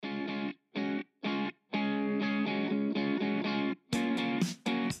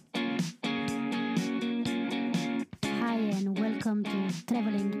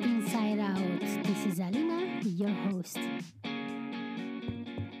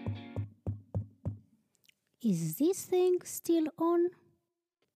Is this thing still on?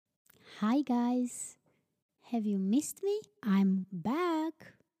 Hi, guys. Have you missed me? I'm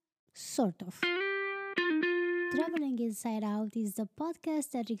back. Sort of. Traveling Inside Out is the podcast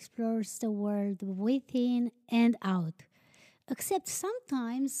that explores the world within and out. Except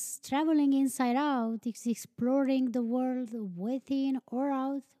sometimes traveling inside out is exploring the world within or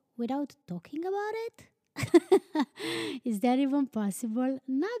out without talking about it. Is that even possible?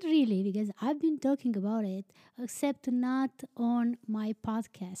 Not really, because I've been talking about it, except not on my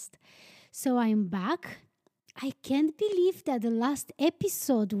podcast. So I'm back. I can't believe that the last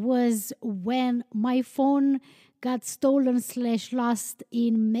episode was when my phone got stolen slash lost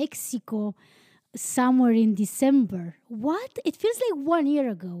in Mexico somewhere in December. What? It feels like 1 year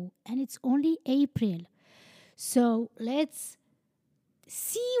ago, and it's only April. So let's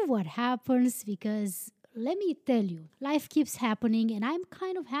see what happens because let me tell you, life keeps happening, and I'm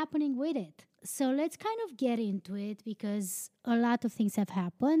kind of happening with it. So let's kind of get into it because a lot of things have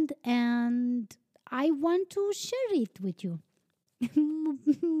happened, and I want to share it with you,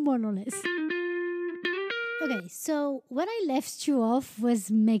 more or less. Okay, so when I left you off was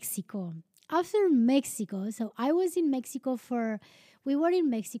Mexico. After Mexico, so I was in Mexico we were in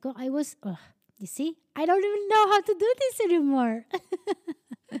Mexico. You see, I don't even know how to do this anymore.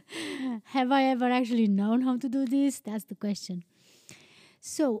 Have I ever actually known how to do this? That's the question.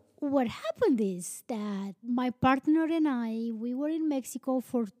 So what happened is that my partner and we were in Mexico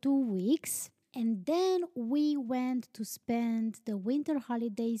for 2 weeks. And then we went to spend the winter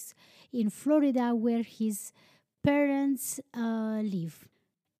holidays in Florida where his parents live.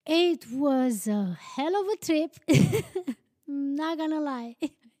 It was a hell of a trip. Not gonna lie.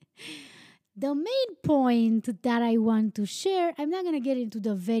 The main point that I want to share, I'm not going to get into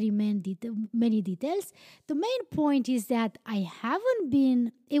the many details. The main point is that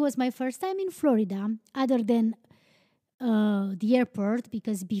it was my first time in Florida, other than the airport,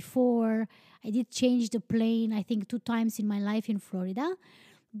 because before I did change the plane, I think 2 times in my life in Florida.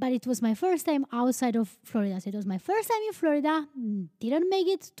 But it was my first time outside of Florida. So it was my first time in Florida. Didn't make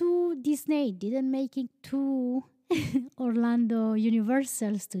it to Disney. Didn't make it to Orlando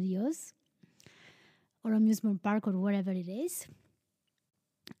Universal Studios or amusement park or whatever it is.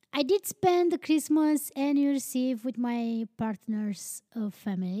 I did spend the Christmas and New Year's Eve with my partner's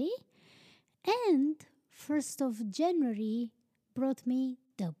family. And 1st of January brought me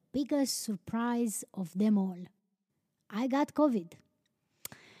the biggest surprise of them all. I got COVID.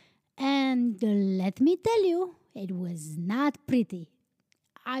 And let me tell you, it was not pretty.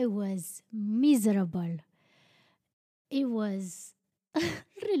 I was miserable. It was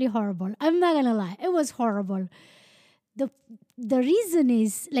really horrible. I'm not gonna lie. It was horrible. The reason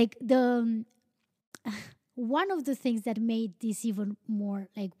is like the one of the things that made this even more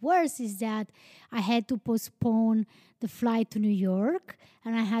like worse is that I had to postpone the flight to New York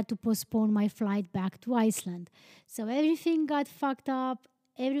and I had to postpone my flight back to Iceland. So everything got fucked up.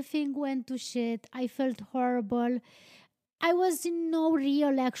 Everything went to shit. I felt horrible. I was in no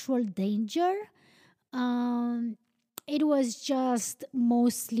real actual danger. It was just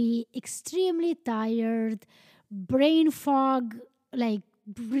mostly extremely tired, brain fog, like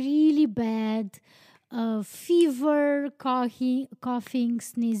really bad, fever, coughing,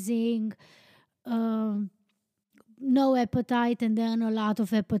 sneezing, no appetite, and then a lot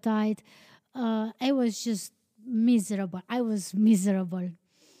of appetite. I was just miserable. I was miserable.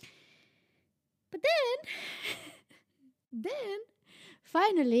 But then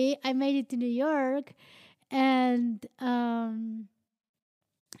finally, I made it to New York, and in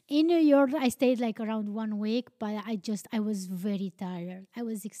New York, I stayed like around 1 week, but I was very tired. I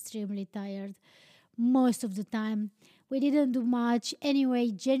was extremely tired most of the time. We didn't do much.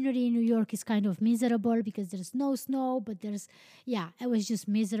 Anyway, January in New York is kind of miserable because there's no snow, but I was just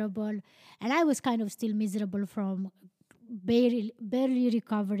miserable. And I was kind of still miserable from barely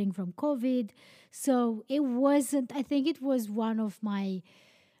recovering from COVID. So I think it was one of my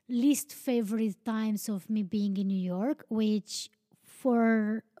least favorite times of me being in New York, which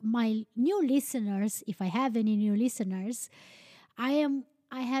for my new listeners, if I have any new listeners, I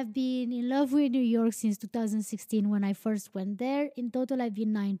have been in love with New York since 2016 when I first went there. In total, I've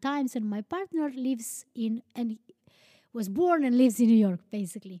been 9 times, and my partner was born and lives in New York,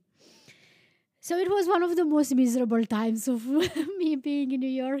 basically. So it was one of the most miserable times of me being in New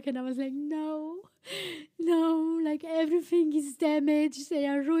York, and I was like, no, like everything is damaged. They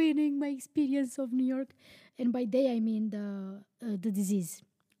are ruining my experience of New York. And by they, I mean the disease,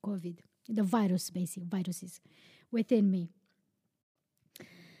 COVID, the viruses within me.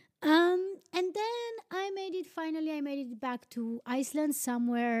 And then finally, I made it back to Iceland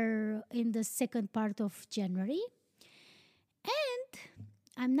somewhere in the second part of January. And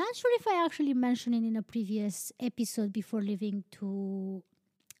I'm not sure if I actually mentioned it in a previous episode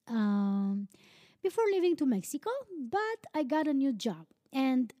um, before leaving to Mexico, but I got a new job.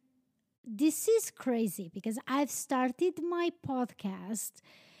 And this is crazy because I've started my podcast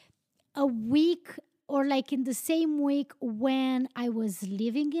a week or like in the same week when I was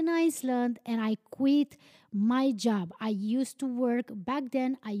living in Iceland and I quit my job. Back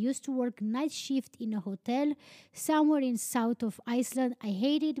then, I used to work night shift in a hotel somewhere in south of Iceland. I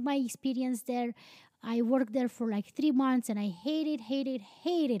hated my experience there. I worked there for like 3 months and I hated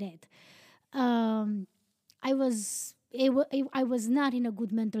it. Um, I was not in a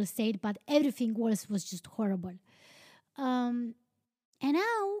good mental state, but everything else was just horrible. Um, and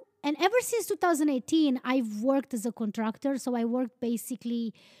now, and ever since 2018, I've worked as a contractor. So I worked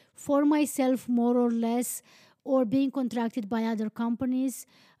basically for myself, more or less, or being contracted by other companies,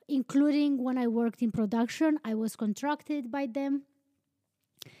 including when I worked in production, I was contracted by them.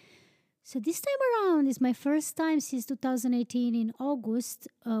 So this time around is my first time since 2018 in August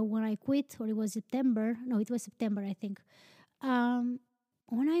when I quit, or it was September. No, it was September, I think. Um,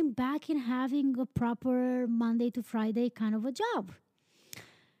 when I'm back in having a proper Monday to Friday kind of a job.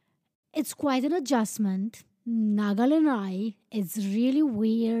 It's quite an adjustment. Not gonna lie, it's really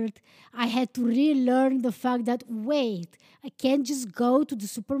weird. I had to relearn the fact that wait, I can't just go to the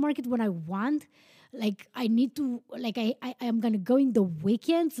supermarket when I want. Like I need to like I am gonna go in the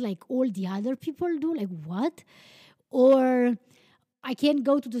weekends like all the other people do. Like what? Or I can't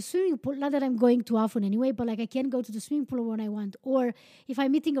go to the swimming pool. Not that I'm going too often anyway, but like I can't go to the swimming pool when I want. Or if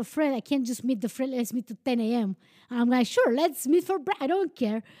I'm meeting a friend, I can't just meet the friend. Let's meet at 10 a.m. And I'm like, sure, let's meet for I don't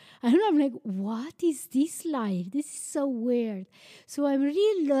care. And I'm like, what is this life? This is so weird. So I'm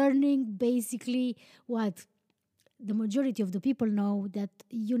relearning basically what the majority of the people know, that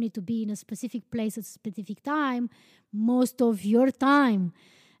you need to be in a specific place at a specific time most of your time.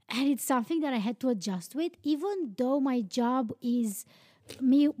 And it's something that I had to adjust with, even though my job is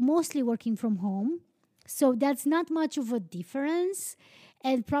me mostly working from home. So that's not much of a difference.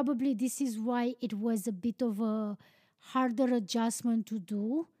 And probably this is why it was a bit of a harder adjustment to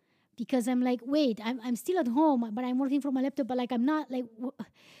do. Because I'm like, wait, I'm still at home, but I'm working from my laptop, but like I'm not like,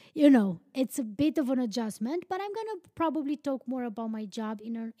 it's a bit of an adjustment. But I'm going to probably talk more about my job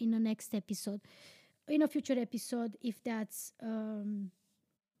in a next episode, in a future episode, if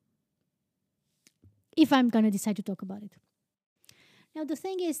I'm going to decide to talk about it. Now, the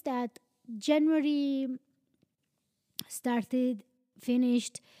thing is that January started,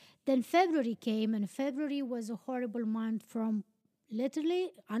 finished, then February came, and February was a horrible month from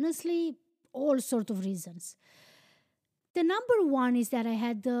literally, honestly, all sort of reasons. The number one is that I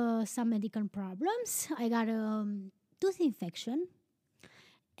had some medical problems. I got a tooth infection.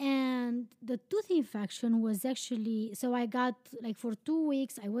 And the tooth infection was actually, so I got like for 2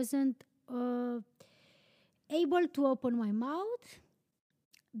 weeks, I wasn't able to open my mouth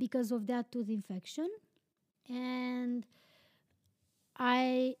because of that tooth infection. And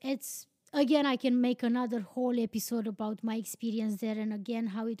it's again, I can make another whole episode about my experience there and again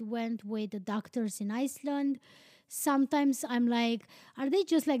how it went with the doctors in Iceland. Sometimes I'm like, are they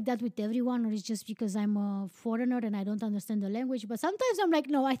just like that with everyone, or is just because I'm a foreigner and I don't understand the language? But sometimes I'm like,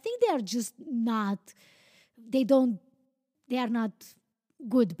 no, I think they are just not, they don't, they are not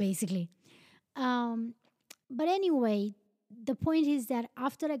good, basically. But anyway, the point is that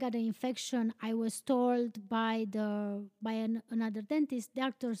after I got an infection, I was told by another dentist,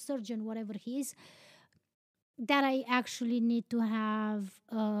 doctor, surgeon, whatever he is, that I actually need to have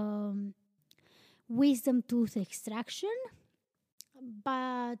wisdom tooth extraction.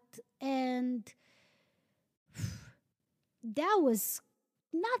 And that was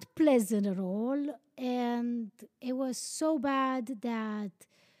not pleasant at all. And it was so bad that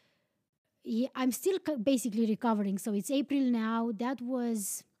I'm still basically recovering. So it's April now. That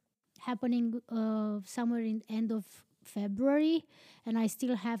was happening somewhere in end of February, and I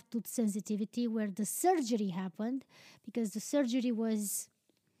still have tooth sensitivity where the surgery happened, because the surgery was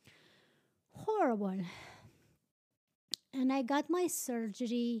horrible. And I got my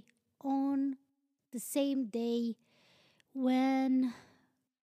surgery on the same day when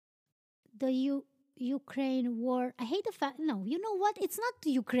the Ukraine war. I hate the fact. No, you know what? It's not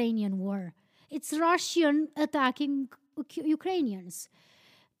the Ukrainian war. It's Russian attacking Ukrainians.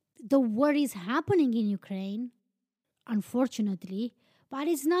 The war is happening in Ukraine, unfortunately, but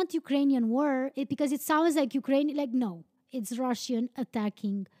it's not Ukrainian war because it sounds like Ukraine. Like no, it's Russian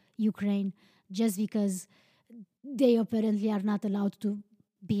attacking Ukraine just because they apparently are not allowed to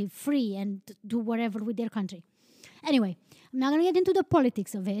be free and do whatever with their country. Anyway, I'm not going to get into the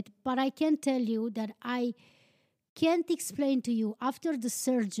politics of it, but I can tell you that I can't explain to you after the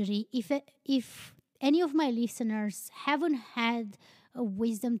surgery if any of my listeners haven't had a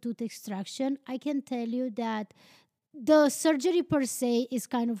wisdom tooth extraction, I can tell you that the surgery per se is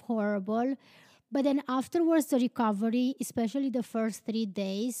kind of horrible, but then afterwards the recovery, especially the first 3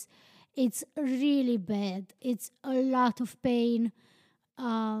 days, it's really bad. It's a lot of pain.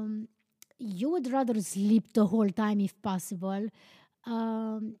 um, you would rather sleep the whole time if possible.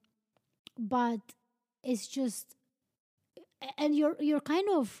 um, but it's just, and you're kind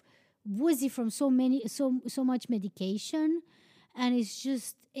of woozy from so much medication, and it's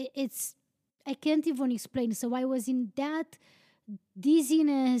just it's I can't even explain. So I was in that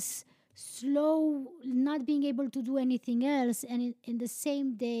dizziness, slow, not being able to do anything else, and in the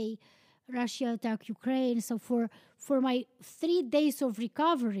same day Russia attacked Ukraine. So for my 3 days of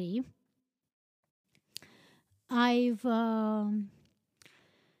recovery, I've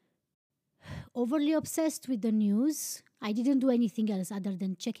overly obsessed with the news. I didn't do anything else other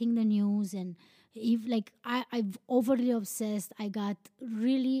than checking the news, and if like I've overly obsessed. I got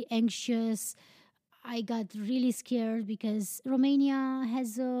really anxious. I got really scared because Romania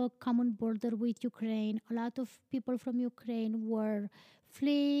has a common border with Ukraine. A lot of people from Ukraine were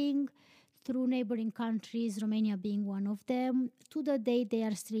fleeing through neighboring countries, Romania being one of them. To the day, they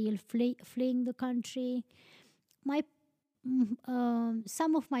are still fleeing the country. My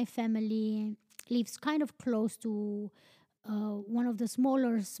some of my family lives kind of close to one of the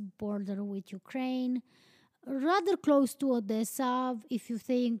smallest border with Ukraine, rather close to Odessa. If you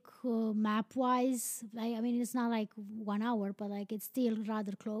think map wise, I mean, it's not like 1 hour, but like it's still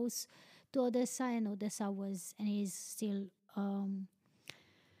rather close to Odessa, and Odessa was and is still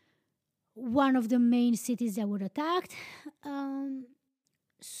one of the main cities that were attacked. Um,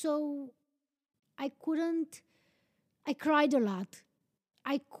 so I couldn't. I cried a lot.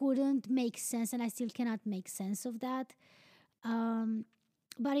 I couldn't make sense, and I still cannot make sense of that. Um,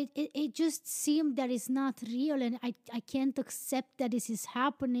 but it just seemed that it's not real, and I can't accept that this is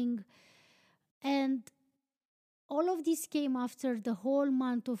happening. And all of this came after the whole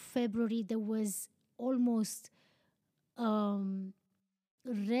month of February. There was almost um,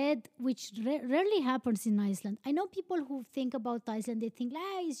 red, which rarely happens in Iceland. I know people who think about Iceland, they think,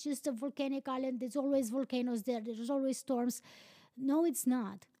 it's just a volcanic island. There's always volcanoes there. There's always storms. No, it's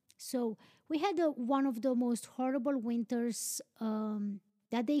not. So we had one of the most horrible winters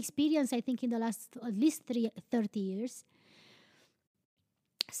that they experienced, I think, in the last at least 30 years.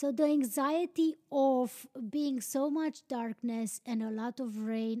 So the anxiety of being so much darkness and a lot of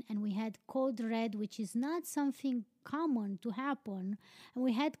rain, and we had code red, which is not something common to happen. And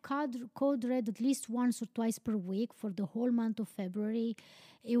we had code red at least once or twice per week for the whole month of February.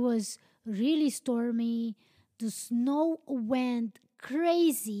 It was really stormy. The snow went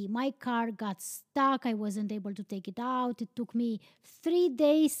crazy. My car got stuck. I wasn't able to take it out. It took me 3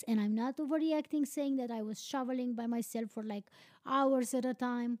 days, and I'm not overreacting saying that I was shoveling by myself for like hours at a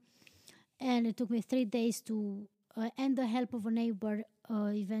time. And it took me 3 days to, and the help of a neighbor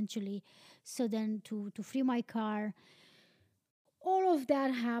eventually. So then to free my car. All of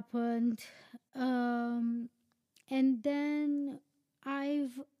that happened. And then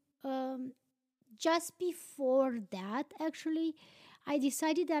I've, just before that, actually, I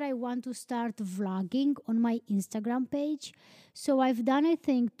decided that I want to start vlogging on my Instagram page. So I've done, I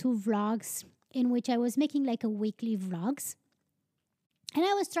think, 2 vlogs in which I was making like a weekly vlogs. And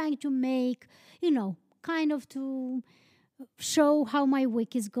I was trying to make, kind of to show how my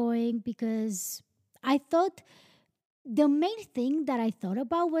week is going, because I thought the main thing that I thought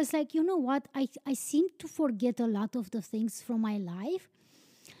about was like, you know what? I seem to forget a lot of the things from my life.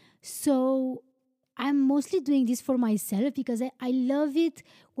 So I'm mostly doing this for myself because I love it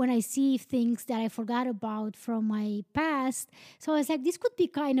when I see things that I forgot about from my past. So I was like, this could be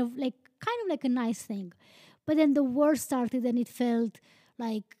kind of like a nice thing. But then the war started, and it felt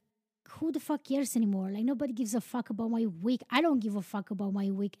like, who the fuck cares anymore? Like, nobody gives a fuck about my week. I don't give a fuck about my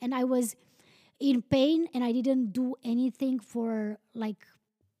week. And I was in pain, and I didn't do anything for like,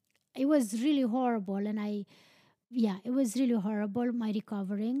 it was really horrible. And it was really horrible, my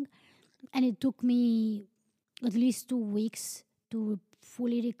recovering. And it took me at least 2 weeks to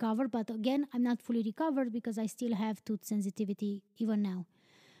fully recover. But again, I'm not fully recovered because I still have tooth sensitivity even now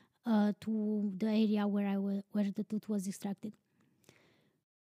to the area where the tooth was extracted.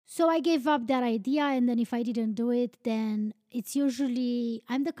 So I gave up that idea, and then if I didn't do it, then it's usually,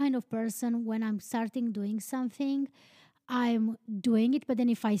 I'm the kind of person when I'm starting doing something, I'm doing it, but then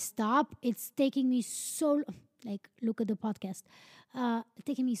if I stop, it's taking me like look at the podcast.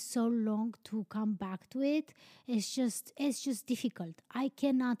 Taking me so long to come back to it. It's just difficult. I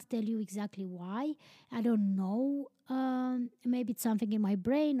cannot tell you exactly why. I don't know. Maybe it's something in my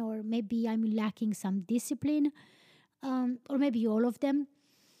brain, or maybe I'm lacking some discipline, or maybe all of them.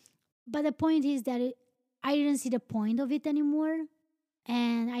 But the point is that I didn't see the point of it anymore,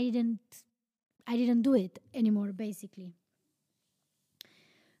 and I didn't do it anymore. Basically,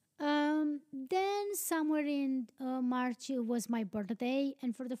 then somewhere in March it was my birthday,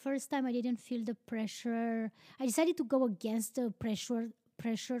 and for the first time I didn't feel the pressure. I decided to go against the pressure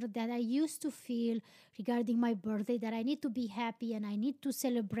that I used to feel regarding my birthday, that I need to be happy and I need to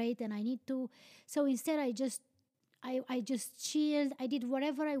celebrate and I need to. So instead, I just chilled. I did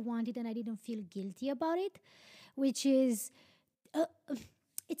whatever I wanted and I didn't feel guilty about it, which is uh,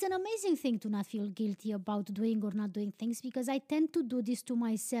 it's an amazing thing to not feel guilty about doing or not doing things, because I tend to do this to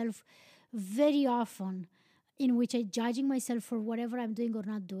myself very often, in which I judging myself for whatever I'm doing or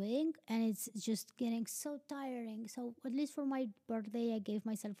not doing, and it's just getting so tiring. So at least for my birthday, I gave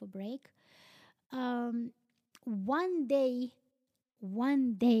myself a break. Um, one day,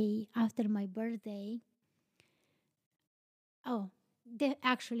 one day after my birthday, oh,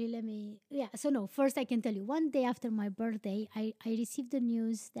 actually, let me. Yeah, so no, first I can tell you. One day after my birthday, I received the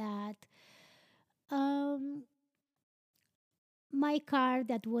news that um, my car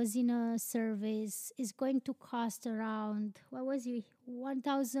that was in a service is going to cost around, what was it,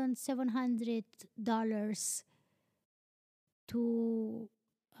 $1,700 to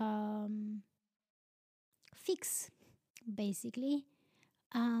um, fix, basically.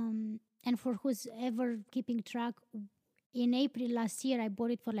 And for who's ever keeping track, in April last year, I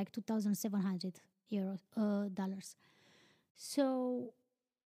bought it for like 2,700 euros, dollars. So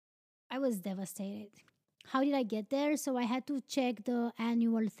I was devastated. How did I get there? So I had to check the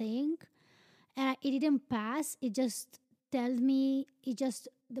annual thing, and it didn't pass. The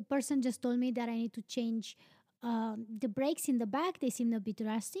person just told me that I need to change the brakes in the back. They seemed a bit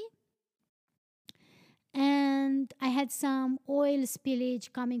rusty. And I had some oil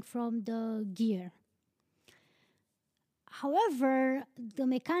spillage coming from the gear. However, the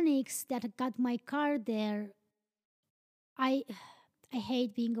mechanics that got my car there, I I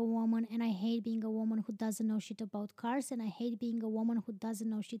hate being a woman, and I hate being a woman who doesn't know shit about cars, and I hate being a woman who doesn't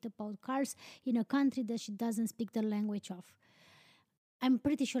know shit about cars in a country that she doesn't speak the language of. I'm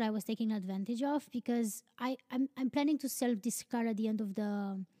pretty sure I was taken advantage of, because I'm planning to sell this car at the end of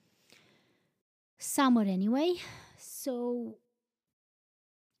the summer anyway. So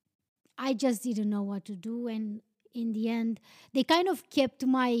I just didn't know what to do, and in the end, they kind of kept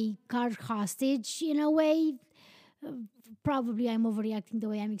my car hostage in a way. Uh, Probably I'm overreacting the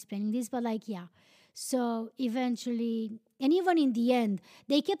way I'm explaining this, but like, yeah. So eventually, and even in the end,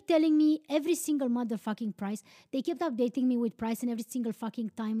 they kept telling me every single motherfucking price. They kept updating me with price, and every single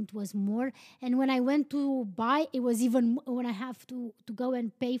fucking time it was more. And when I went to buy, it was even when I have to go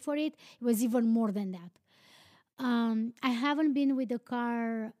and pay for it, it was even more than that. I haven't been with the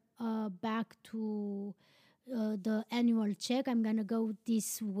car back to the annual check. I'm gonna go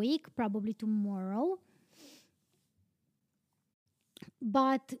this week, probably tomorrow.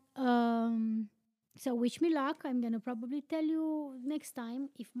 But so wish me luck. I'm gonna probably tell you next time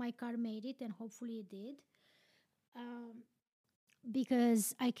if my car made it, and hopefully it did. Um,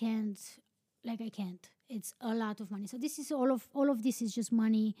 because I can't. It's a lot of money. So this is all of this is just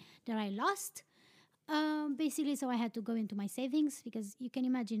money that I lost. Basically, so I had to go into my savings, because you can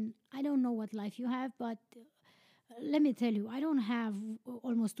imagine, I don't know what life you have, but let me tell you, I don't have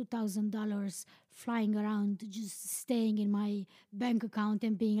almost $2,000 flying around, just staying in my bank account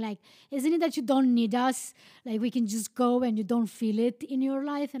and being like, isn't it that you don't need us? Like, we can just go and you don't feel it in your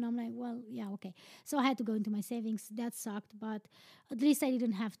life. And I'm like, well, yeah, okay. So I had to go into my savings. That sucked, but at least I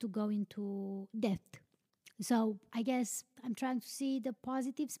didn't have to go into debt. So I guess I'm trying to see the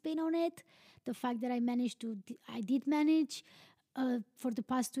positive spin on it. The fact that I did manage for the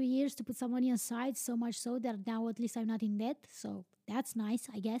past 2 years to put some money aside, so much so that now at least I'm not in debt. So that's nice,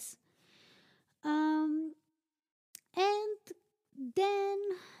 I guess. Um, and then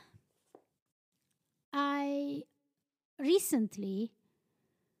I recently,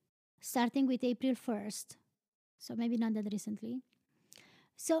 starting with April 1st, so maybe not that recently.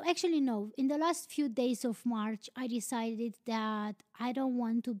 So actually, no, in the last few days of March, I decided that I don't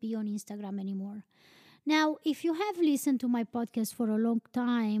want to be on Instagram anymore. Now, if you have listened to my podcast for a long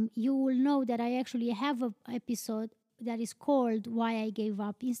time, you will know that I actually have an episode that is called Why I Gave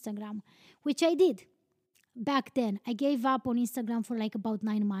Up Instagram, which I did back then. I gave up on Instagram for like about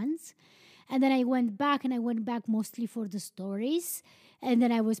 9 months. And then I went back, and I went back mostly for the stories. And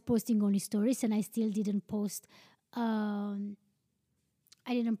then I was posting only stories, and I still didn't post. Um,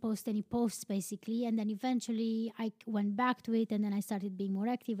 I didn't post any posts basically, and then eventually I went back to it, and then I started being more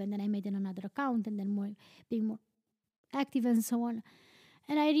active, and then I made another account, and then more being more active, and so on.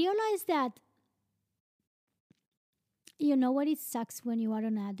 And I realized that you know what, it sucks when you are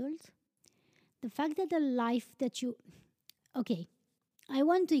an adult. The fact that the life that you okay, I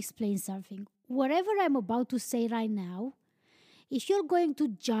want to explain something. Whatever I'm about to say right now, if you're going to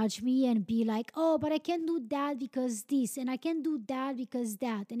judge me and be like, oh, but I can't do that because this, and I can do that because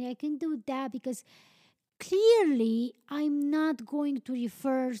that, and I can do that because clearly I'm not going to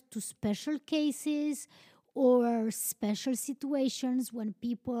refer to special cases or special situations when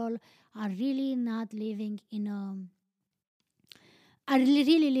people are really not living in a are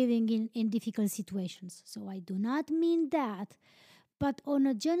really living in difficult situations. So I do not mean that. But on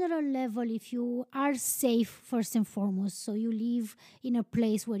a general level, if you are safe, first and foremost, so you live in a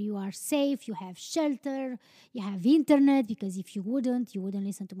place where you are safe, you have shelter, you have internet, because if you wouldn't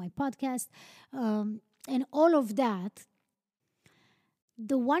listen to my podcast, and all of that.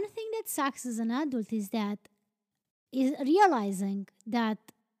 The one thing that sucks as an adult is realizing that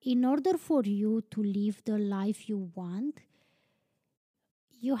in order for you to live the life you want,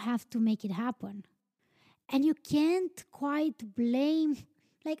 you have to make it happen. And you can't quite blame,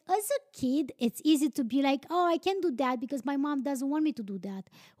 like as a kid, it's easy to be like, oh, I can't do that because my mom doesn't want me to do that.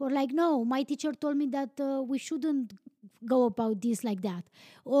 Or like, no, my teacher told me that we shouldn't go about this like that.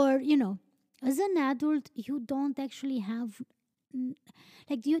 Or, as an adult, you don't actually have,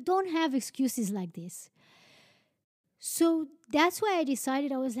 like, you don't have excuses like this. So that's why I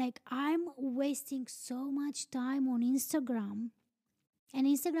decided, I was like, I'm wasting so much time on Instagram. And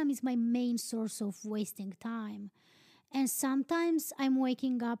Instagram is my main source of wasting time. And sometimes I'm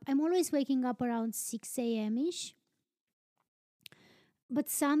always waking up around 6 a.m. ish. But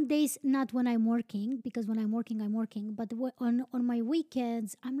some days, not when I'm working, because when I'm working. But on my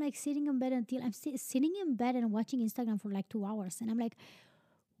weekends, I'm like sitting in bed until sitting in bed and watching Instagram for like 2 hours. And I'm like,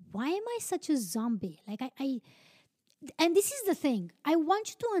 why am I such a zombie? Like, and this is the thing. I want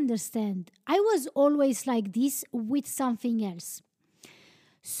you to understand. I was always like this with something else.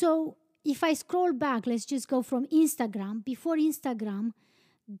 So if I scroll back, let's just go from Instagram. Before Instagram,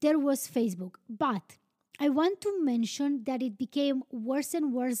 there was Facebook. But I want to mention that it became worse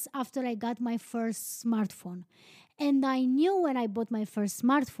and worse after I got my first smartphone. And I knew when I bought my first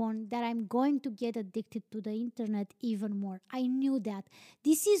smartphone that I'm going to get addicted to the internet even more. I knew that.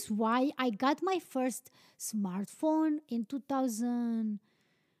 This is why I got my first smartphone in 2000.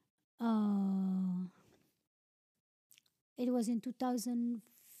 It was in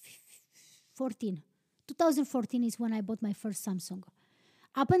 2014. 2014 is when I bought my first Samsung.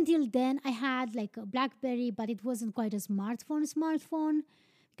 Up until then, I had like a BlackBerry, but it wasn't quite a smartphone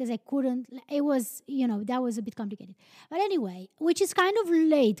because I couldn't. It was, that was a bit complicated. But anyway, which is kind of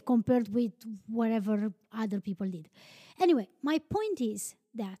late compared with whatever other people did. Anyway, my point is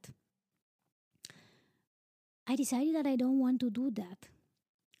that I decided that I don't want to do that.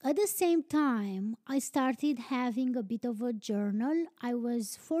 At the same time, I started having a bit of a journal. I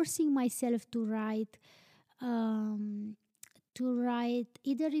was forcing myself to write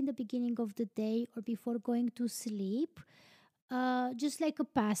either in the beginning of the day or before going to sleep, just like a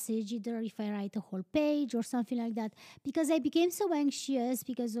passage, either if I write a whole page or something like that, because I became so anxious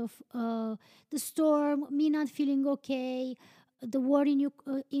because of the storm, me not feeling okay, the war in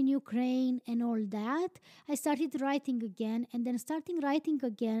Ukraine, and all that. I started writing again, and then starting writing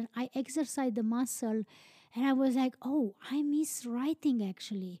again, I exercised the muscle, and I was like, oh, I miss writing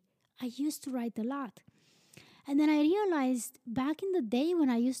actually. I used to write a lot. And then I realized back in the day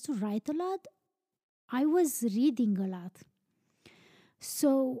when I used to write a lot, I was reading a lot.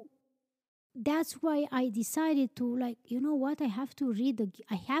 So that's why I decided to, like, you know what, I have to read.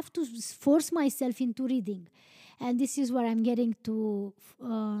 I have to force myself into reading. And this is where I'm getting to,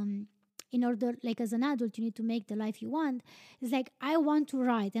 in order, like as an adult, you need to make the life you want. It's like, I want to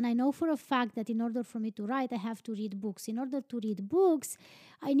write. And I know for a fact that in order for me to write, I have to read books. In order to read books,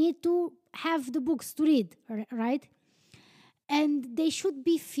 I need to have the books to read, right? And they should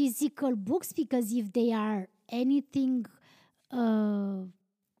be physical books, because if they are anything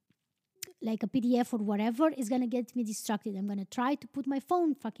like a PDF or whatever, it's going to get me distracted. I'm going to try to put my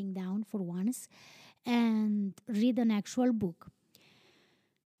phone fucking down for once and read an actual book.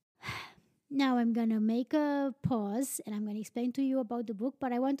 Now I'm going to make a pause and I'm going to explain to you about the book,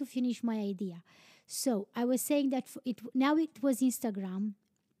 but I want to finish my idea. So I was saying that now it was Instagram.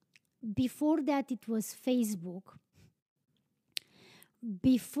 Before that, it was Facebook.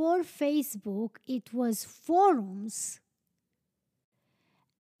 before Facebook, it was forums,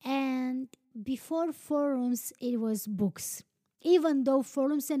 and before forums, it was books. Even though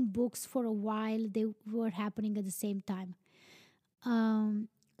forums and books for a while they were happening at the same time.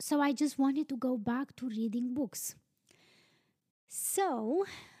 So I just wanted to go back to reading books. So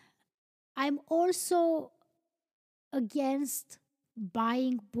I'm also against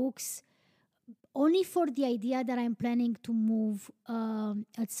buying books only for the idea that I'm planning to move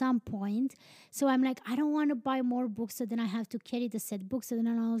at some point. So I'm like, I don't want to buy more books, so then I have to carry the set books. So then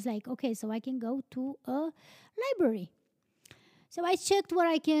I was like, okay, so I can go to a library. So I checked where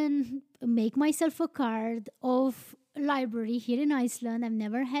I can make myself a card of library here in Iceland. I've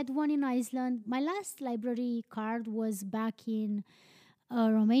never had one in Iceland. My last library card was back in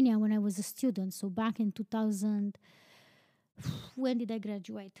Romania when I was a student. So back in 2000, when did I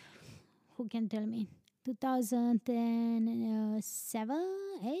graduate? Who can tell me?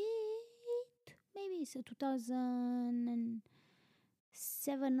 2007, 8, maybe. So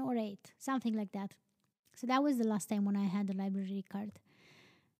 2007 or 8, something like that. So that was the last time when I had a library card.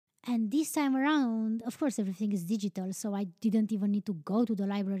 And this time around, of course, everything is digital. So I didn't even need to go to the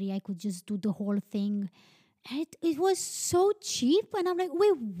library. I could just do the whole thing. And it was so cheap. And I'm like,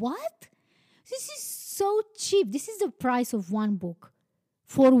 wait, what? This is so cheap. This is the price of one book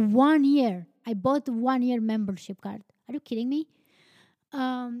for 1 year. I bought a 1 year membership card. Are you kidding me?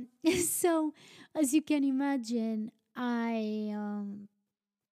 So, as you can imagine, I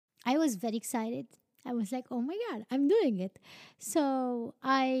was very excited. I was like, oh my God, I'm doing it. So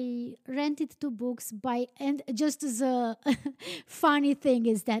I rented two books and just as a funny thing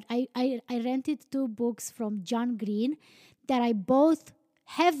is that I rented two books from John Green that I both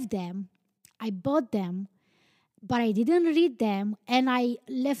have them. I bought them, but I didn't read them and I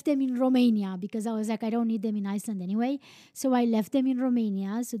left them in Romania because I was like, I don't need them in Iceland anyway. So I left them in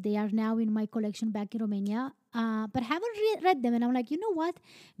Romania. So they are now in my collection back in Romania, but haven't read them. And I'm like, you know what?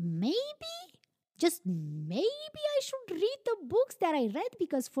 Just maybe I should read the books that I read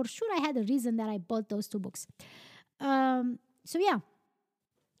because for sure I had a reason that I bought those two books. So yeah,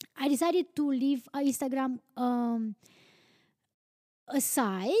 I decided to leave Instagram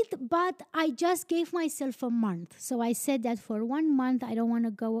aside, but I just gave myself a month. So I said that for 1 month I don't want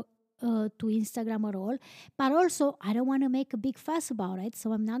to go to Instagram at all, but also I don't want to make a big fuss about it.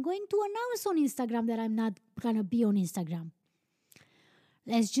 So I'm not going to announce on Instagram that I'm not gonna be on Instagram.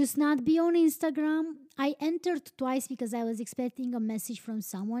 Let's just not be on Instagram. I entered twice because I was expecting a message from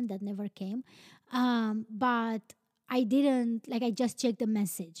someone that never came. But I didn't, like, I just checked the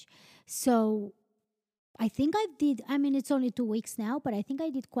message. So I think I mean, it's only 2 weeks now, but I think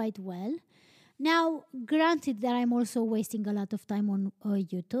I did quite well. Now, granted that I'm also wasting a lot of time on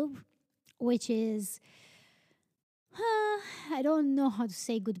YouTube, which is, I don't know how to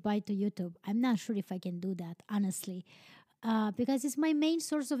say goodbye to YouTube. I'm not sure if I can do that, honestly. Because it's my main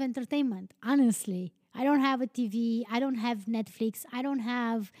source of entertainment. Honestly, I don't have a TV, I don't have Netflix, I don't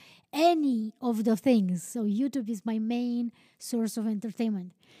have any of the things. So YouTube is my main source of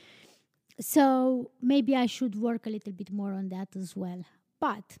entertainment. So maybe I should work a little bit more on that as well.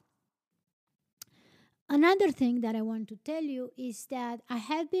 But another thing that I want to tell you is that I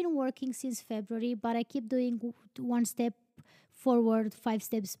have been working since February, but I keep doing one step forward, 5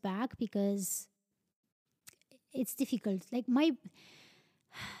 steps back because it's difficult.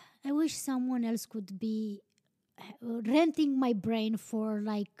 I wish someone else could be renting my brain for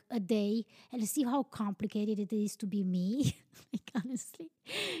like a day and see how complicated it is to be me. Like, honestly,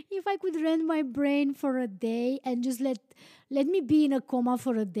 if I could rent my brain for a day and just let me be in a coma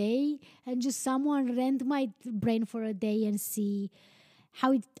for a day and just someone rent my brain for a day and see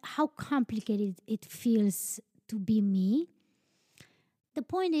how complicated it feels to be me. The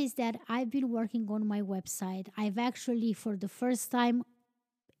point is that I've been working on my website. I've actually, for the first time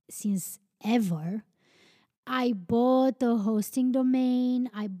since ever, I bought a hosting domain.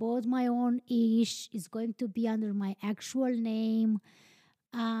 I bought my own ish. It's going to be under my actual name,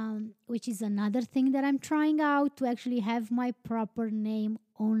 which is another thing that I'm trying out to actually have my proper name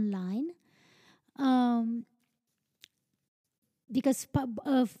online. Because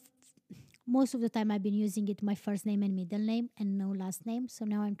most of the time I've been using it my first name and middle name and no last name. So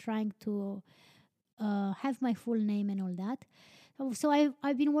now I'm trying to have my full name and all that. So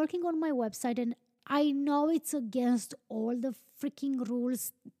I've been working on my website, and I know it's against all the freaking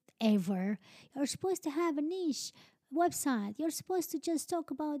rules ever. You're supposed to have a niche website. You're supposed to just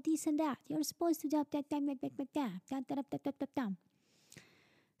talk about this and that. You're supposed to do that.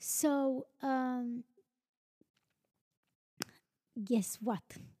 So guess what?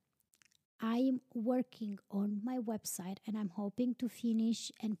 I'm working on my website and I'm hoping to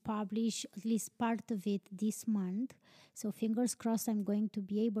finish and publish at least part of it this month. So, fingers crossed, I'm going to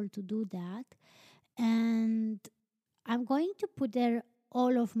be able to do that. And I'm going to put there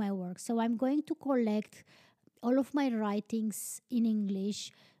all of my work. So, I'm going to collect all of my writings in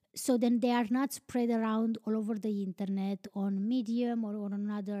English, so then they are not spread around all over the internet on Medium or on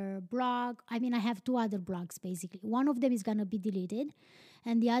another blog. I mean, I have two other blogs basically. One of them is going to be deleted,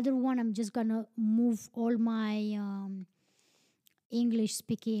 and the other one, I'm just going to move all my English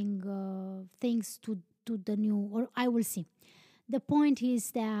speaking things to the new, or I will see. The point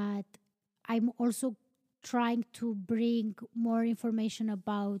is that I'm also trying to bring more information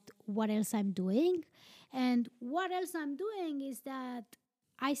about what else I'm doing. And what else I'm doing is that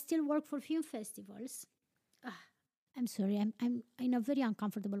I still work for film festivals. Ah, I'm sorry, I'm in a very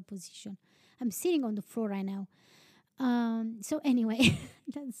uncomfortable position. I'm sitting on the floor right now. So anyway,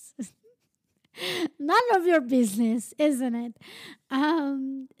 that's none of your business, isn't it?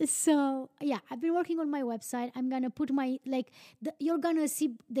 So yeah, I've been working on my website. I'm gonna put my you're gonna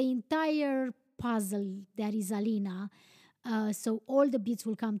see the entire puzzle that is Alina. So all the bits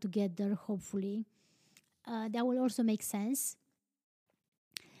will come together. Hopefully, that will also make sense.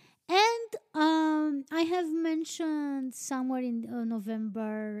 And I have mentioned somewhere in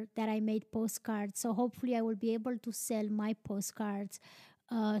November that I made postcards. So hopefully, I will be able to sell my postcards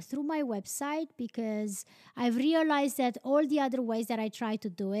through my website, because I've realized that all the other ways that I tried to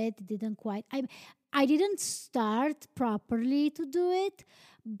do it didn't quite. I didn't start properly to do it,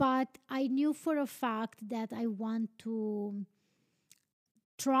 but I knew for a fact that I want to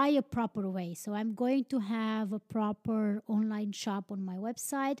try a proper way. So I'm going to have a proper online shop on my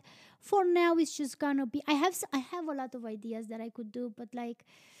website. For now, it's just gonna be. I have a lot of ideas that I could do, but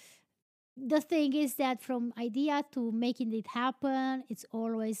the thing is that from idea to making it happen, it's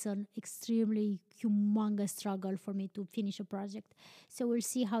always an extremely humongous struggle for me to finish a project. So we'll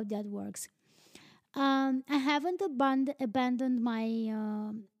see how that works. I haven't abandoned my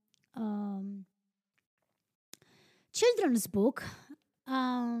children's book.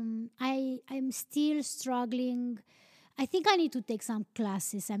 I'm still struggling. I think I need to take some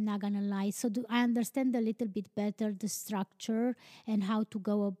classes. I'm not gonna lie. So I understand a little bit better the structure and how to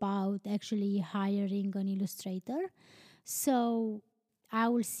go about actually hiring an illustrator. So I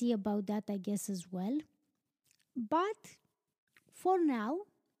will see about that, I guess, as well. But for now,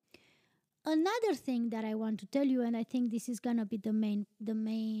 another thing that I want to tell you, and I think this is gonna be the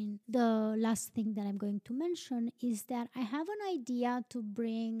last thing that I'm going to mention, is that I have an idea to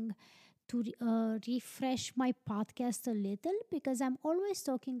bring to refresh my podcast a little, because I'm always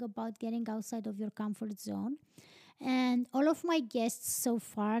talking about getting outside of your comfort zone. And all of my guests so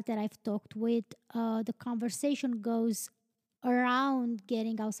far that I've talked with, the conversation goes around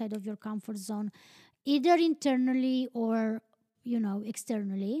getting outside of your comfort zone, either internally or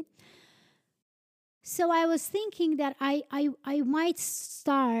externally. So I was thinking that I might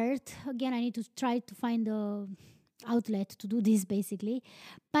start again. I need to try to find a outlet to do this basically,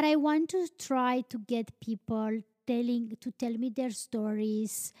 but I want to try to get people tell me their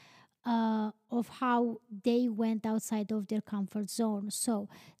stories of how they went outside of their comfort zone. So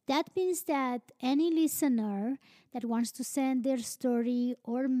that means that any listener that wants to send their story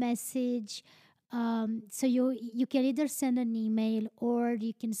or message, so you can either send an email or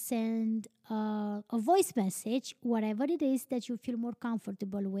you can send a voice message, whatever it is that you feel more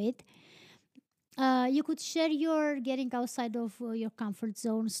comfortable with. You could share your getting outside of your comfort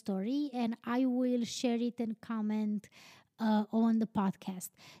zone story, and I will share it and comment on the podcast.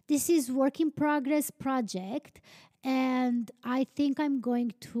 This is work in progress project, and I think I'm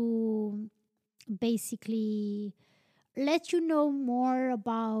going to basically let you know more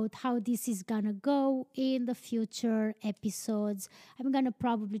about how this is gonna go in the future episodes. I'm gonna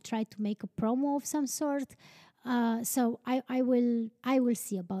probably try to make a promo of some sort. So I will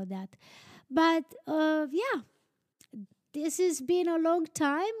see about that. But yeah, this has been a long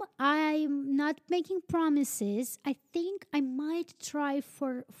time. I'm not making promises. I think I might try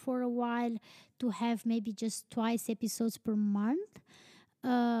for a while to have maybe just twice episodes per month,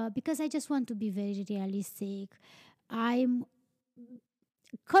 because I just want to be very realistic. I'm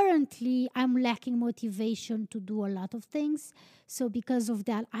I'm lacking motivation to do a lot of things. So because of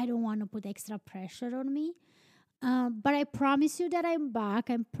that, I don't want to put extra pressure on me. But I promise you that I'm back.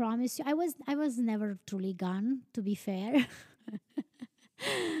 I promise you, I was never truly gone, to be fair.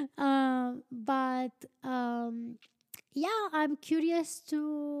 But yeah, I'm curious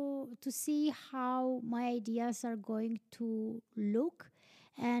to see how my ideas are going to look,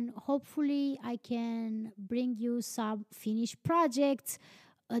 and hopefully I can bring you some finished projects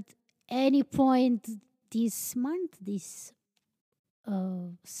at any point this month, this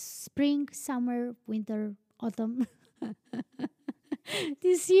spring, summer, winter, autumn,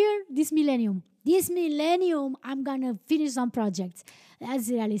 this year, this millennium, I'm gonna finish some projects. That's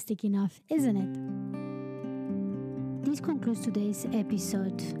realistic enough, isn't it? This concludes today's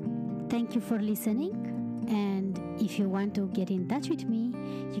episode. Thank you for listening. And if you want to get in touch with me,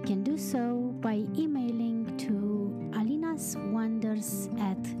 you can do so by emailing to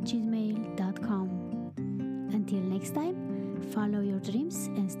alinaswonders@gmail.com. Until next time, follow your dreams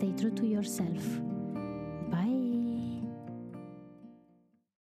and stay true to yourself.